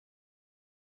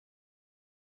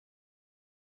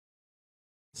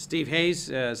Steve Hayes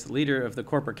is the leader of the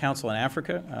Corporate Council in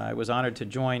Africa. I was honored to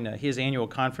join his annual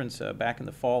conference back in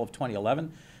the fall of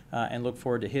 2011 and look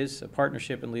forward to his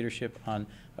partnership and leadership on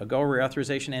AGOA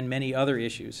reauthorization and many other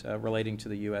issues relating to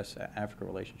the U.S.-Africa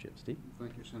relationship. Steve?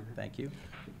 Thank you, Senator. Thank you.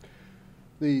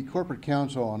 The Corporate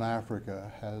Council in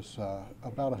Africa has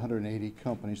about 180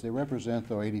 companies. They represent,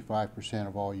 though, 85%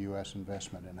 of all U.S.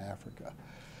 investment in Africa.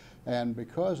 And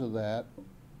because of that,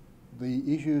 the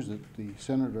issues that the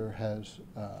Senator has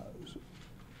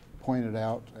pointed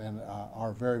out and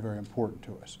are very, very important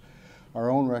to us. Our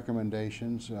own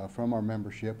recommendations from our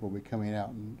membership will be coming out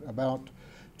in about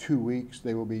 2 weeks.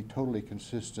 They will be totally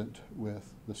consistent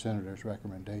with the Senator's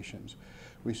recommendations.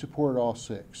 We support all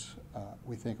six.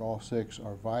 We think all six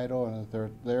are vital, and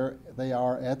they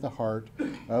are at the heart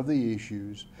of the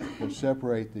issues that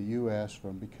separate the U.S.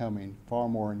 from becoming far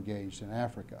more engaged in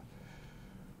Africa.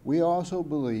 We also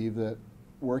believe that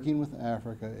working with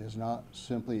Africa is not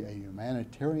simply a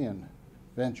humanitarian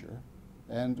venture,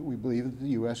 and we believe that the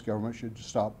U.S. government should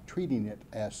stop treating it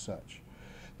as such.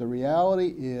 The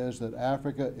reality is that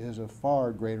Africa is of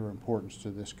far greater importance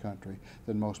to this country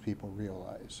than most people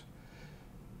realize.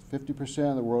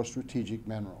 50% of the world's strategic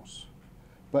minerals.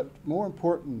 But more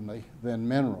importantly than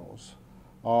minerals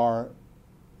are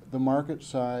the market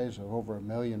size of over a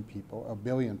billion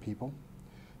people.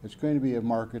 It's going to be a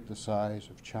market the size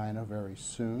of China very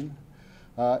soon.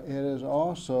 It is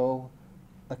also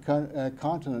a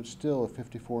continent still of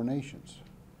 54 nations.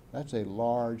 That's a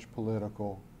large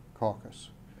political caucus.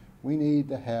 We need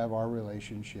to have our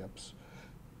relationships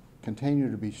continue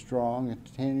to be strong and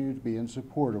continue to be in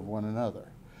support of one another.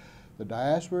 The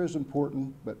diaspora is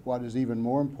important, but what is even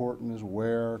more important is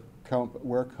where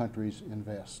countries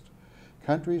invest.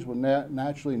 Countries will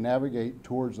naturally navigate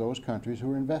towards those countries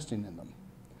who are investing in them.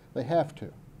 They have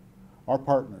to. Our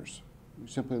partners, we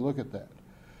simply look at that.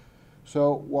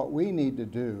 So what we need to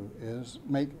do is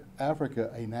make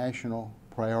Africa a national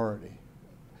priority.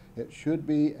 It should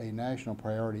be a national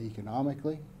priority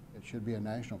economically. It should be a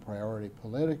national priority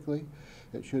politically.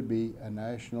 It should be a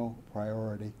national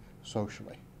priority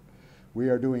socially. We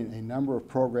are doing a number of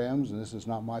programs, and this is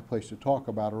not my place to talk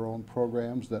about our own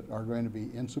programs that are going to be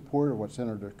in support of what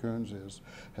Senator Coons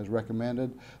has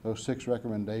recommended. Those 6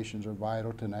 recommendations are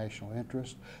vital to national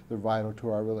interest. They're vital to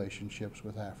our relationships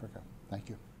with Africa. Thank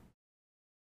you.